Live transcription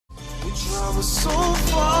travel so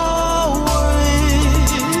far away,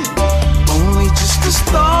 only just to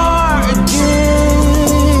start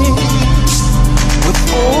again. With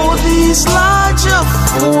all these larger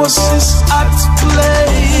forces at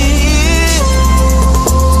play,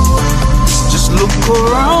 just look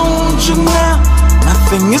around you now,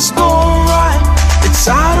 nothing is going right. It's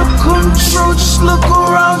out of control, just look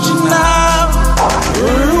around you now.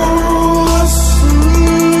 Rules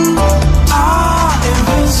are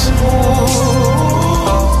invincible.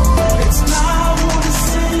 It's not what it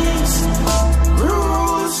seems.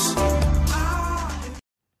 Rules are...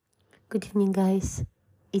 Good evening, guys.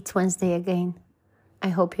 It's Wednesday again. I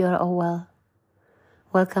hope you are all well.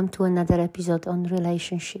 Welcome to another episode on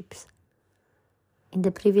relationships. In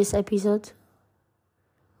the previous episode,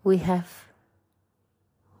 we have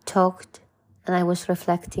talked and I was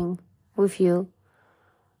reflecting with you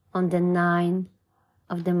on the 9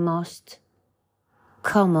 of the most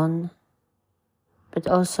common but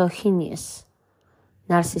also heinous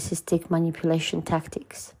narcissistic manipulation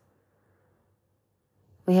tactics.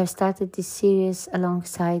 We have started this series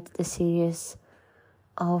alongside the series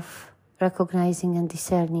of recognizing and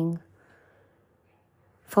discerning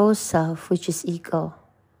false self, which is ego,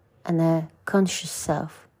 and a conscious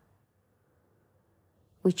self,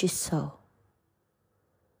 which is soul.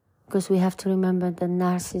 Because we have to remember that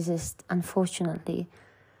narcissists, unfortunately,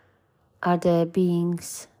 are the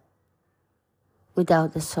beings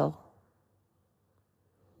without the soul.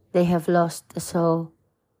 They have lost the soul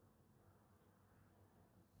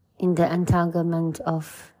in the entanglement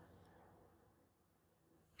of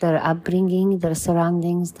their upbringing, their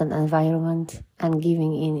surroundings, their environment, and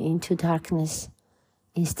giving into darkness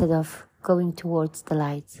instead of going towards the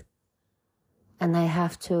light. And I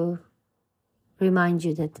have to remind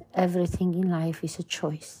you that everything in life is a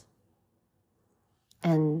choice.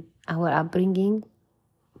 And our upbringing,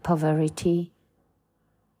 poverty,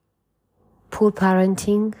 poor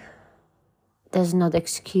parenting does not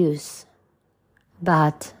excuse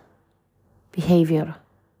bad behavior.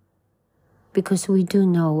 Because we do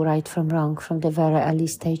know right from wrong from the very early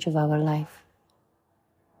stage of our life.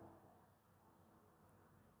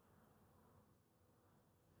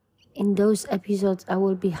 In those episodes, I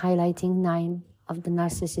will be highlighting 9 of the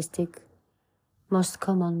narcissistic most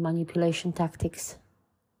common manipulation tactics.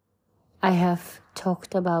 I have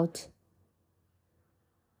talked about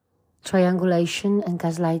triangulation and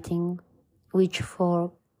gaslighting, which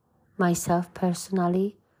for myself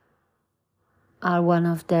personally are one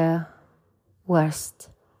of the worst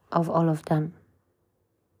of all of them.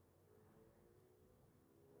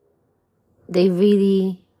 They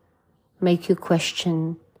really make you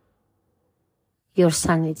question your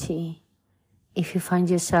sanity if you find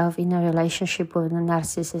yourself in a relationship with a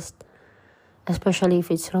narcissist, especially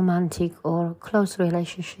if it's romantic or close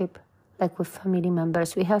relationship, like with family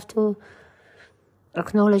members. We have to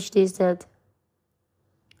acknowledge this, that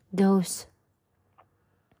those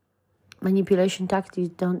manipulation tactics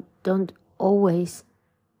don't always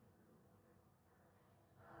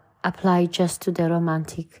apply just to the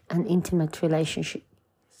romantic and intimate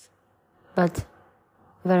relationships, but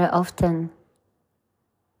very often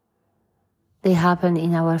they happen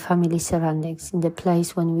in our family surroundings, in the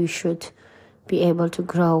place when we should be able to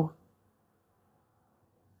grow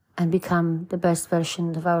and become the best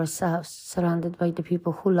version of ourselves, surrounded by the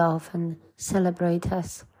people who love and celebrate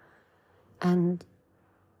us, and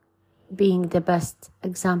being the best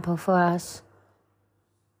example for us.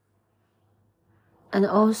 And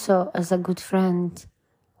also, as a good friend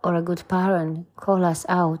or a good parent, call us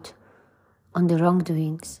out on the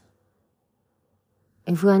wrongdoings.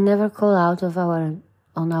 If we are never called out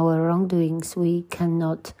on our wrongdoings, we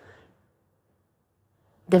cannot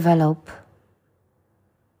develop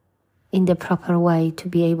in the proper way to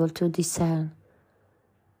be able to discern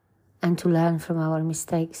and to learn from our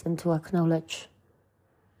mistakes and to acknowledge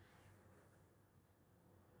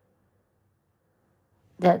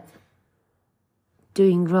that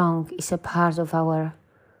doing wrong is a part of our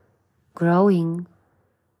growing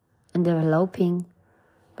and developing,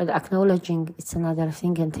 but acknowledging it's another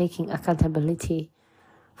thing, and taking accountability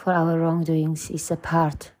for our wrongdoings is a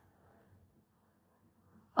part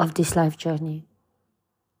of this life journey.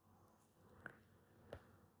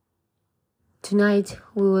 Tonight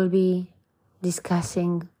we will be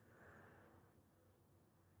discussing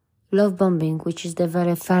love bombing, which is the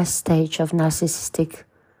very first stage of narcissistic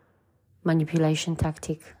manipulation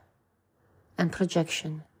tactic, and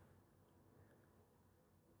projection.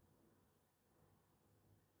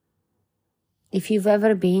 If you've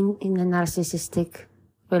ever been in a narcissistic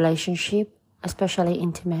relationship, especially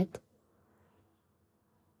intimate,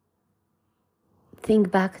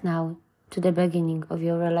 Think back now to the beginning of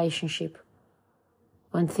your relationship,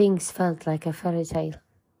 when things felt like a fairy tale.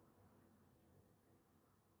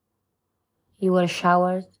 You were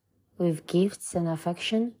showered with gifts and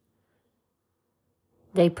affection.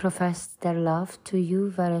 They professed their love to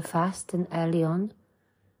you very fast and early on,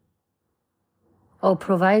 or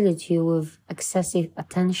provided you with excessive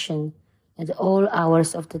attention at all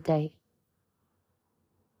hours of the day.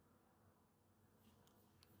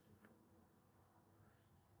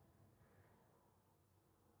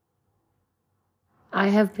 I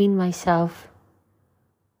have been myself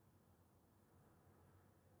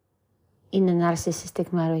in a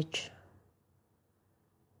narcissistic marriage.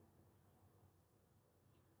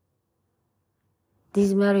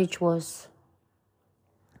 This marriage was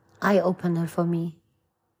eye-opener for me.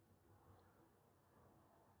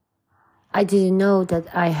 I didn't know that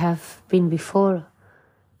I have been before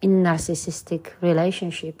in narcissistic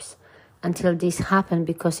relationships until this happened,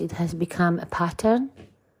 because it has become a pattern.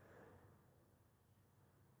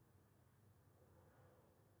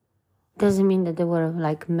 Doesn't mean that there were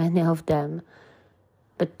like many of them,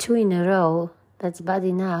 but 2 in a row, that's bad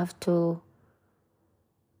enough to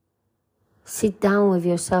sit down with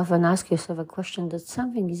yourself and ask yourself a question that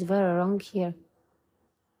something is very wrong here.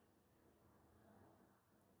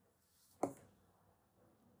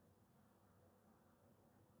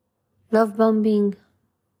 Love bombing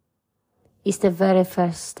is the very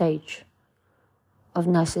first stage of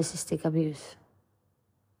narcissistic abuse.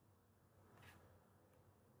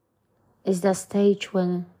 It's the stage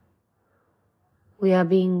when we are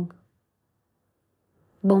being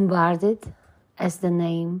bombarded, as the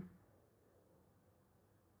name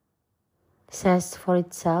says for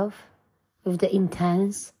itself, with the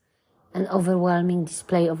intense and overwhelming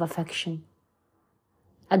display of affection,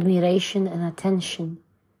 admiration and attention.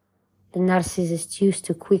 The narcissist used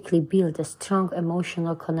to quickly build a strong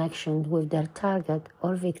emotional connection with their target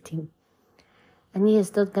or victim. And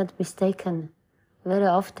yes, don't get mistaken, very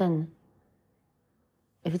often,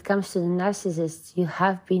 if it comes to the narcissist, you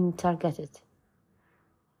have been targeted.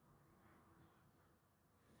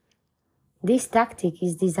 This tactic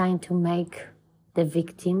is designed to make the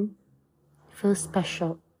victim feel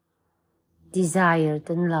special,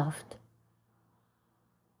 desired and loved.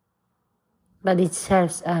 But it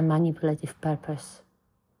serves a manipulative purpose.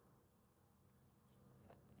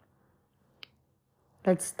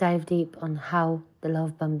 Let's dive deep on how the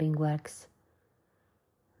love bombing works.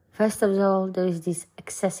 First of all, there is this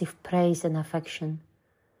excessive praise and affection.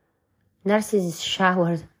 Narcissists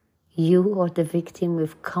shower you or the victim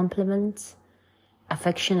with compliments,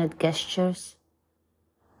 affectionate gestures,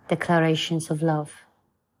 declarations of love.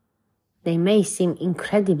 They may seem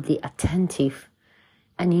incredibly attentive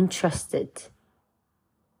and interested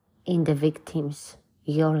in the victim's,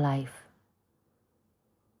 your life.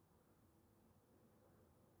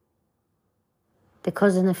 The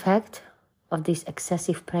cause and effect of this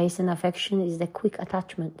excessive praise and affection is the quick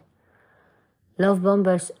attachment. Love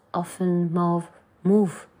bombers often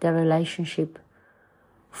move the relationship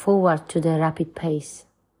forward to the rapid pace,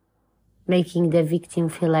 making the victim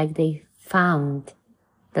feel like they found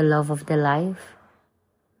the love of their life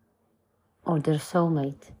or their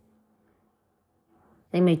soulmate.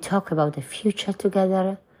 They may talk about the future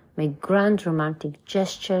together, make grand romantic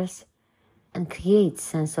gestures, and create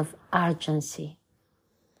sense of urgency.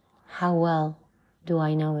 How well do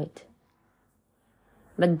I know it?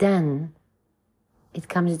 But then it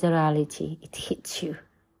comes the reality. It hits you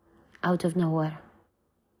out of nowhere.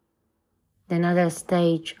 Another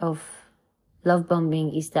stage of love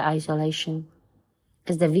bombing is the isolation.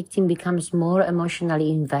 As the victim becomes more emotionally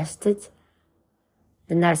invested,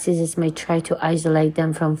 the narcissist may try to isolate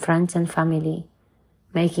them from friends and family,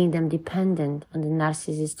 making them dependent on the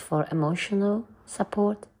narcissist for emotional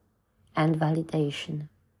support and validation.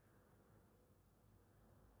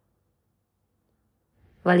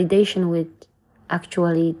 Validation which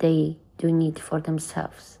actually they do need for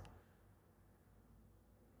themselves.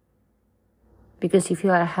 Because if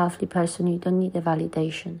you are a healthy person, you don't need a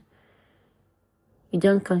validation. You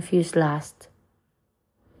don't confuse lust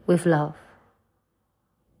with love.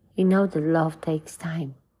 You know that love takes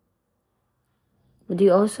time. But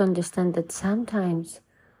you also understand that sometimes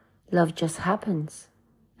love just happens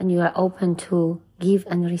and you are open to give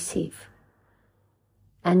and receive.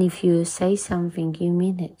 And if you say something, you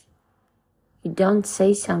mean it. You don't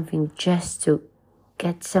say something just to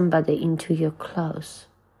get somebody into your clothes.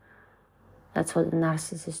 That's what the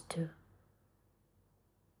narcissists do.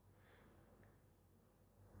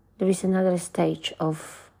 There is another stage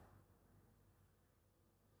of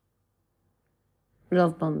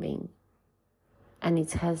love bombing. and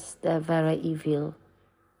it has the very evil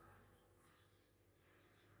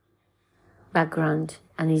background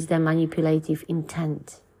and is the manipulative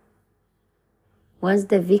intent. Once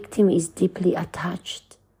the victim is deeply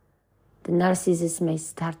attached, the narcissist may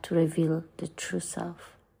start to reveal the true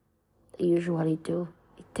self. They usually do.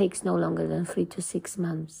 It takes no longer than 3 to 6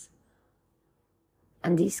 months.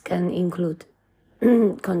 And this can include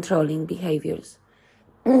controlling behaviors,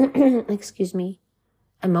 emotional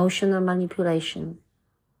manipulation,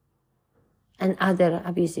 and other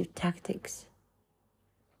abusive tactics,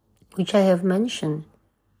 which I have mentioned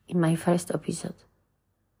in my first episode,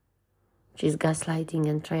 which is gaslighting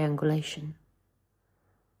and triangulation.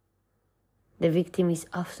 The victim is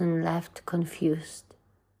often left confused,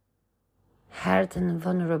 hurt and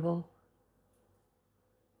vulnerable.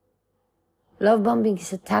 Love bombing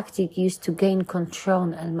is a tactic used to gain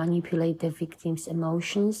control and manipulate the victim's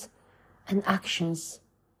emotions and actions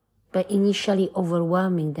by initially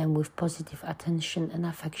overwhelming them with positive attention and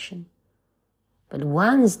affection. But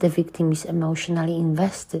once the victim is emotionally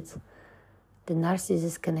invested, the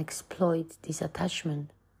narcissist can exploit this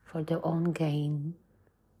attachment for their own gain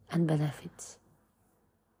and benefits.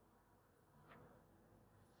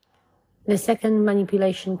 The second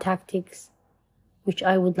manipulation tactics, which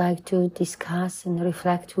I would like to discuss and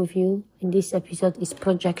reflect with you in this episode, is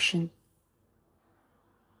projection.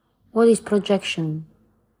 What is projection?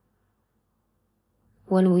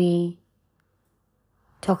 When we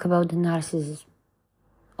talk about the narcissism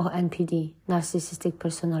or NPD, narcissistic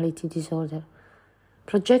personality disorder,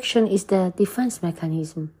 projection is the defense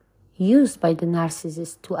mechanism used by the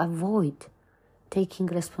narcissist to avoid taking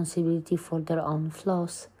responsibility for their own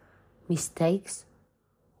flaws, mistakes,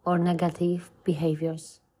 or negative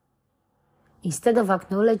behaviors. Instead of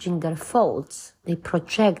acknowledging their faults, they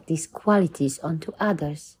project these qualities onto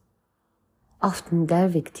others, often their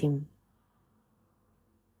victim.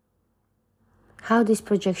 How does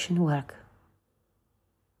projection work?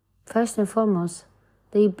 First and foremost,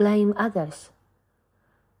 they blame others.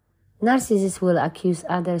 Narcissists will accuse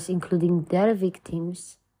others, including their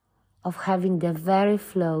victims, of having the very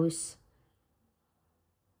flaws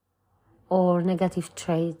or negative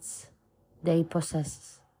traits they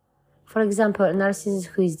possess. For example, a narcissist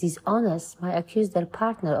who is dishonest might accuse their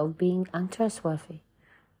partner of being untrustworthy.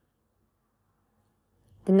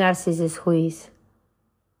 The narcissist who is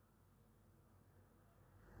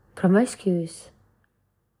promiscuous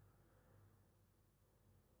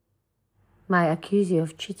might accuse you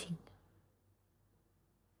of cheating.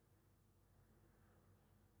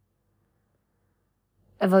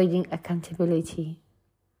 Avoiding accountability.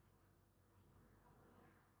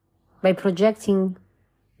 By projecting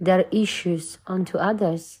their issues onto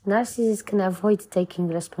others, narcissists can avoid taking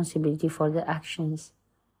responsibility for their actions.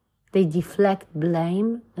 They deflect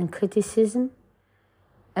blame and criticism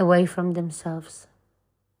away from themselves.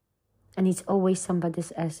 And it's always somebody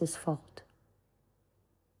else's fault.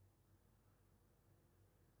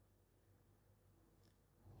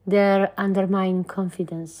 Their undermining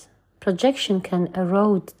confidence. Projection can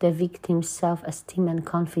erode the victim's self-esteem and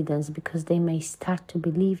confidence because they may start to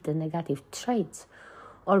believe the negative traits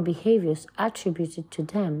or behaviors attributed to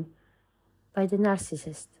them by the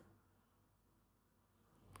narcissist.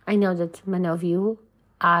 I know that many of you,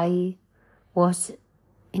 I was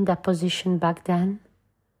in that position back then.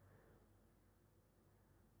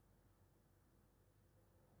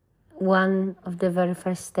 One of the very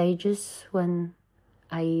first stages when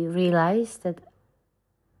I realized that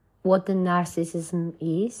what the narcissism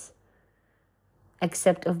is,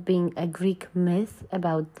 except of being a Greek myth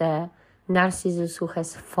about the narcissist who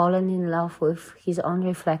has fallen in love with his own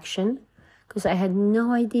reflection, because I had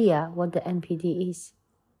no idea what the NPD is.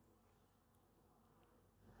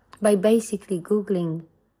 By basically Googling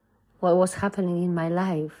what was happening in my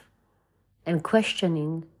life and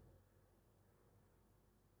questioning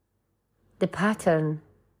the pattern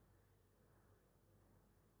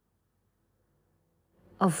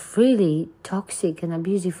of really toxic and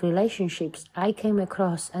abusive relationships, I came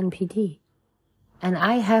across NPD. And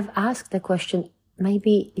I have asked the question,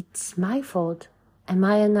 maybe it's my fault. Am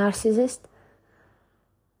I a narcissist?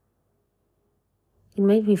 It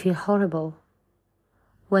made me feel horrible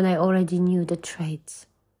when I already knew the traits.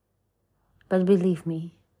 But believe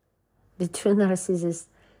me, the true narcissist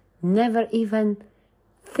never even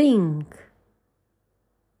think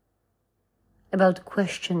about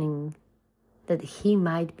questioning that he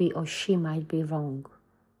might be or she might be wrong.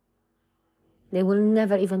 They will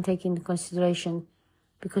never even take into consideration,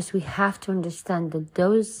 because we have to understand that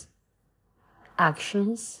those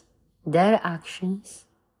actions, their actions,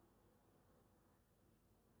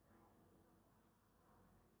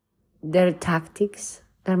 their tactics,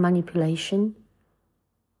 their manipulation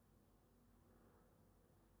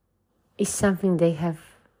is something they have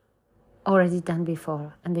already done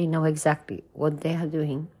before, and they know exactly what they are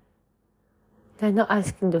doing. They're not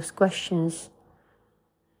asking those questions.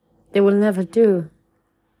 They will never do,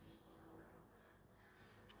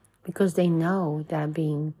 because they know they are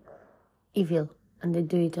being evil and they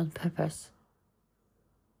do it on purpose.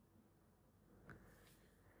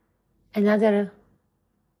 Another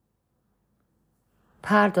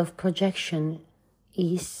part of projection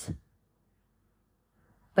is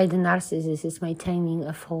by the narcissist is maintaining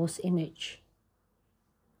a false image.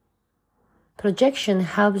 Projection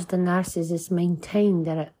helps the narcissist maintain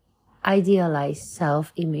their idealized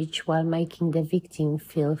self-image while making the victim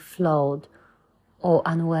feel flawed or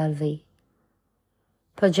unworthy.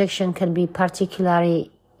 Projection can be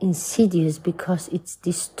particularly insidious because it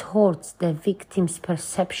distorts the victim's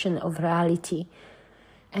perception of reality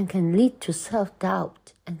and can lead to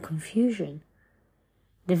self-doubt and confusion.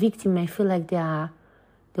 The victim may feel like they are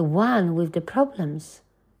the one with the problems,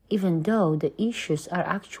 even though the issues are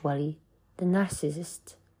actually the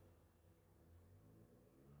narcissist.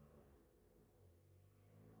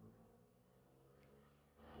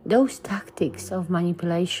 Those tactics of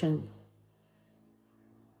manipulation,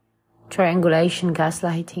 triangulation,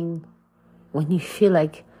 gaslighting, when you feel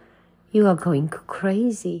like you are going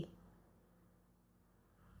crazy,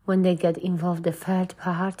 when they get involved the third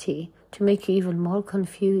party to make you even more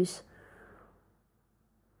confused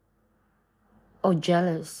or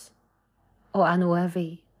jealous or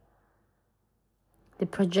unworthy. The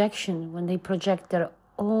projection, when they project their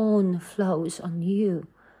own flaws on you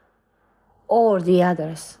or the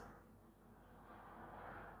others.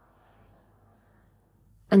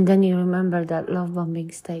 And then you remember that love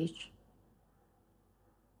bombing stage.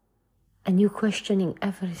 And you questioning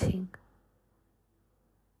everything.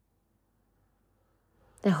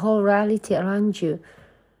 The whole reality around you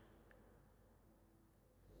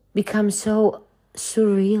becomes so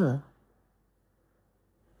surreal.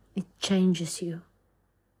 It changes you.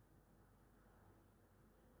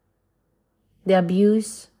 The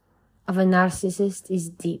abuse of a narcissist is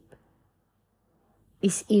deep,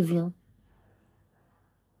 is evil,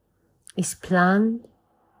 is planned,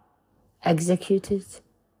 executed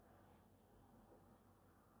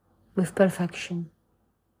with perfection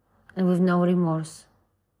and with no remorse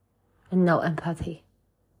and no empathy.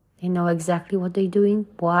 They know exactly what they're doing,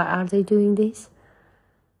 why are they doing this.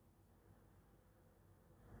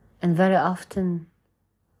 And very often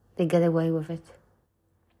they get away with it.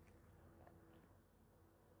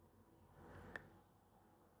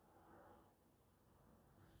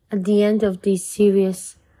 At the end of this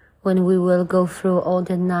series, when we will go through all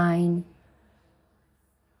the 9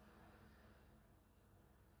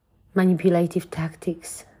 manipulative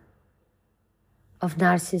tactics of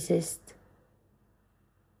narcissists,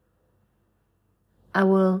 I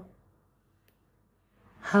will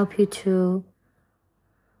help you to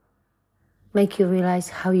make you realize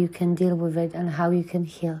how you can deal with it and how you can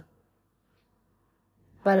heal.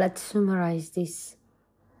 But let's summarize this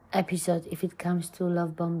episode if it comes to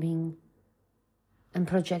love bombing and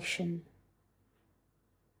projection.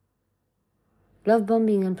 Love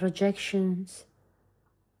bombing and projections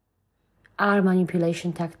are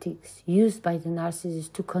manipulation tactics used by the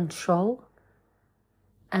narcissist to control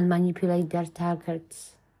and manipulate their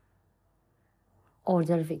targets or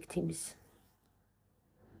their victims.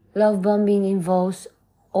 Love bombing involves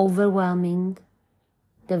overwhelming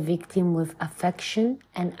the victim with affection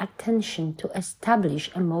and attention to establish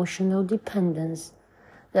emotional dependence,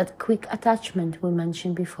 that quick attachment we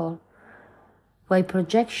mentioned before, while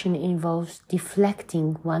projection involves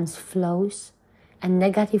deflecting one's flaws and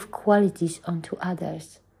negative qualities onto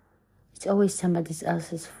others. It's always somebody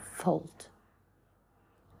else's fault,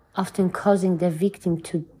 often causing the victim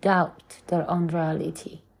to doubt their own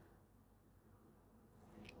reality.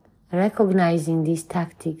 Recognizing these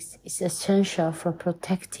tactics is essential for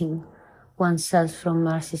protecting oneself from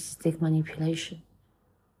narcissistic manipulation.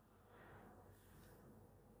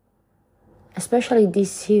 Especially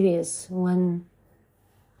this series, when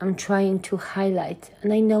I'm trying to highlight,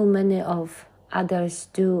 and I know many of others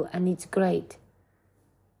do, and it's great,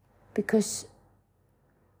 because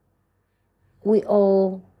we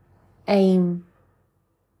all aim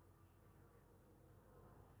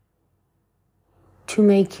to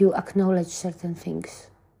make you acknowledge certain things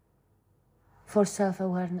for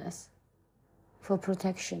self-awareness, for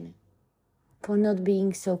protection, for not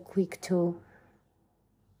being so quick to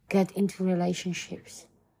get into relationships.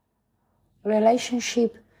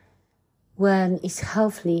 Relationship, when it's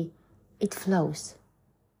healthy, it flows.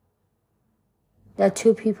 There are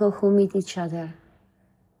two people who meet each other.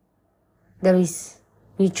 There is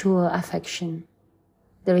mutual affection.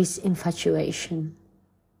 There is infatuation.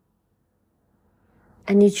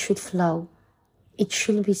 And it should flow. It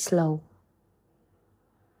should be slow.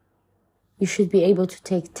 You should be able to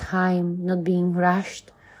take time, not being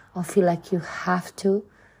rushed or feel like you have to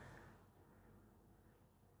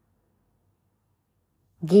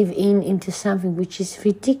give into something which is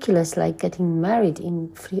ridiculous, like getting married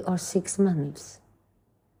in 3 or 6 months.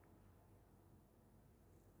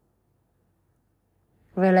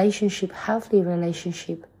 Relationship, healthy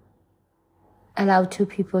relationship, allow two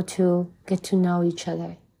people to get to know each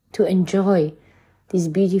other, to enjoy these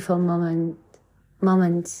beautiful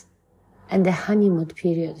moments and the honeymoon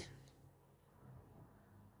period.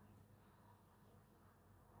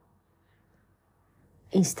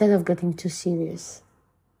 Instead of getting too serious.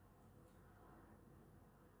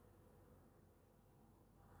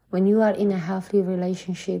 When you are in a healthy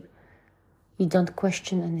relationship, you don't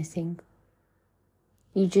question anything.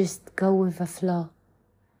 You just go with a flow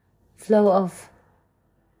of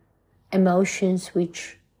emotions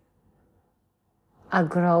which are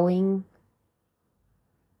growing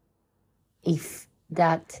if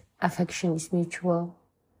that affection is mutual.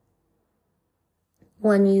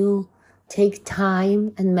 When you take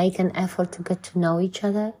time and make an effort to get to know each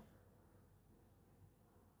other,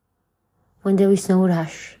 when there is no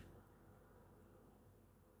rush,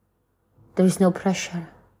 there is no pressure.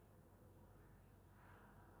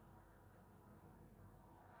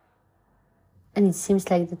 And it seems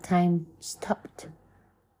like the time stopped.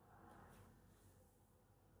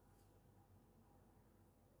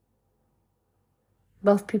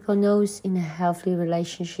 Both people knows in a healthy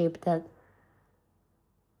relationship that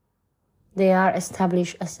they are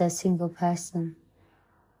established as a single person.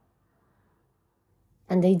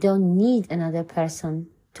 And they don't need another person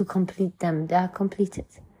to complete them. They are completed.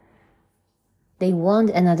 They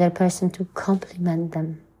want another person to complement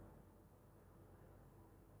them.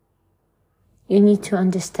 You need to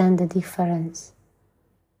understand the difference.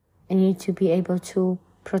 And you need to be able to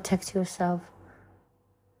protect yourself.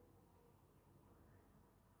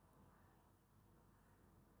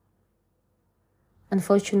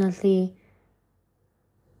 Unfortunately,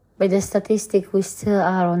 by the statistic we still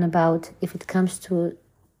are on about if it comes to,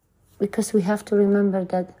 because we have to remember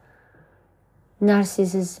that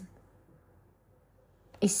narcissism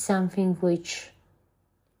is something which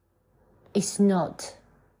is not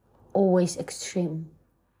always extreme.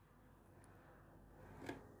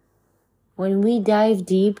 When we dive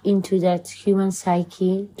deep into that human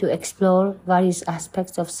psyche to explore various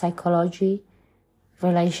aspects of psychology,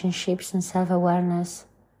 relationships and self-awareness,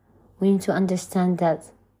 we need to understand that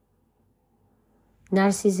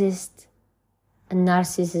narcissist and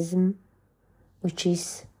narcissism, which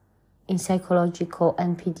is in psychology called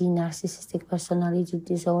NPD, narcissistic personality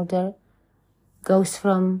disorder, goes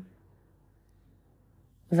from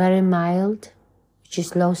very mild, which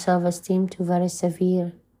is low self-esteem, to very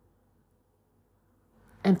severe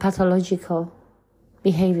and pathological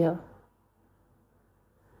behavior,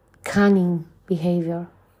 cunning behavior,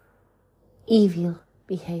 evil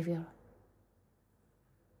behavior.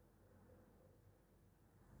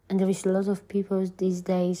 And there is a lot of people these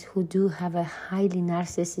days who do have a highly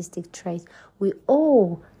narcissistic trait. We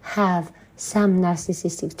all have some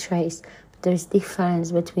narcissistic traits, but there is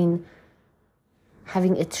difference between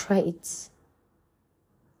having a trait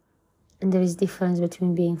and there is difference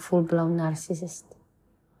between being full-blown narcissist.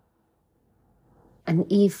 And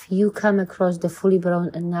if you come across the fully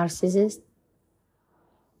blown narcissist,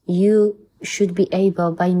 you should be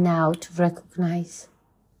able by now to recognize.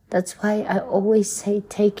 That's why I always say,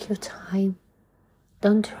 take your time.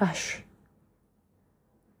 Don't rush.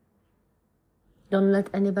 Don't let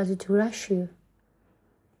anybody to rush you.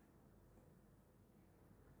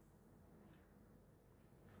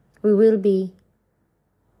 We will be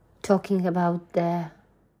talking about the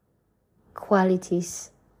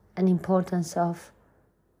qualities and importance of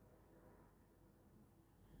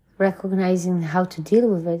recognizing how to deal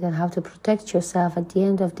with it and how to protect yourself at the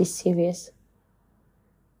end of this series.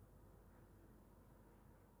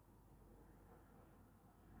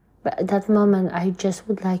 But at that moment, I just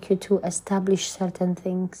would like you to establish certain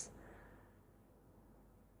things.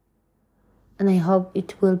 And I hope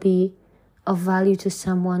it will be of value to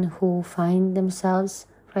someone who find themselves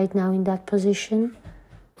right now in that position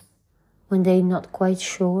when they're not quite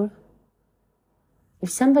sure. If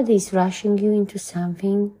somebody is rushing you into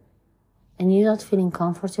something and you're not feeling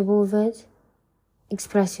comfortable with it,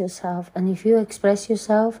 express yourself. And if you express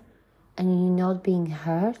yourself and you're not being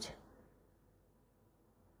hurt,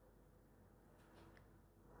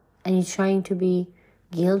 and you're trying to be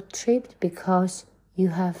guilt-tripped because you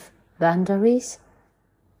have boundaries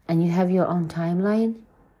and you have your own timeline,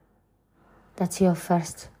 that's your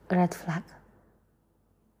first red flag.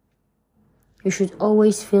 You should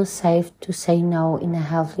always feel safe to say no in a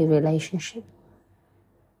healthy relationship.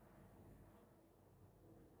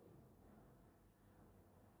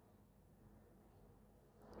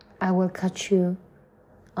 I will catch you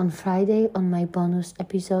on Friday on my bonus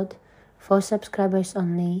episode for subscribers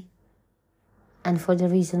only, and for the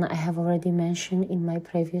reason I have already mentioned in my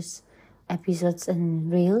previous episodes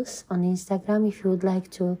and reels on Instagram. If you would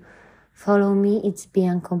like to follow me, it's Be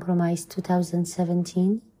Uncompromised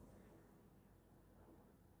 2017.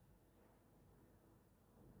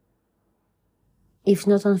 If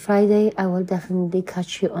not on Friday, I will definitely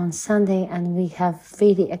catch you on Sunday, and we have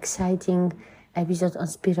really exciting episode on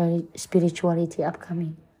spirituality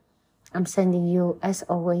upcoming. I'm sending you, as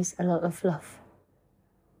always, a lot of love.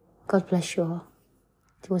 God bless you all.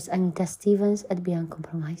 It was Anita Stevens at Be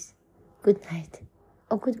Uncompromised. Good night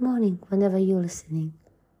or good morning whenever you're listening.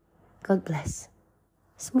 God bless.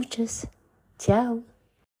 Smooches. Ciao.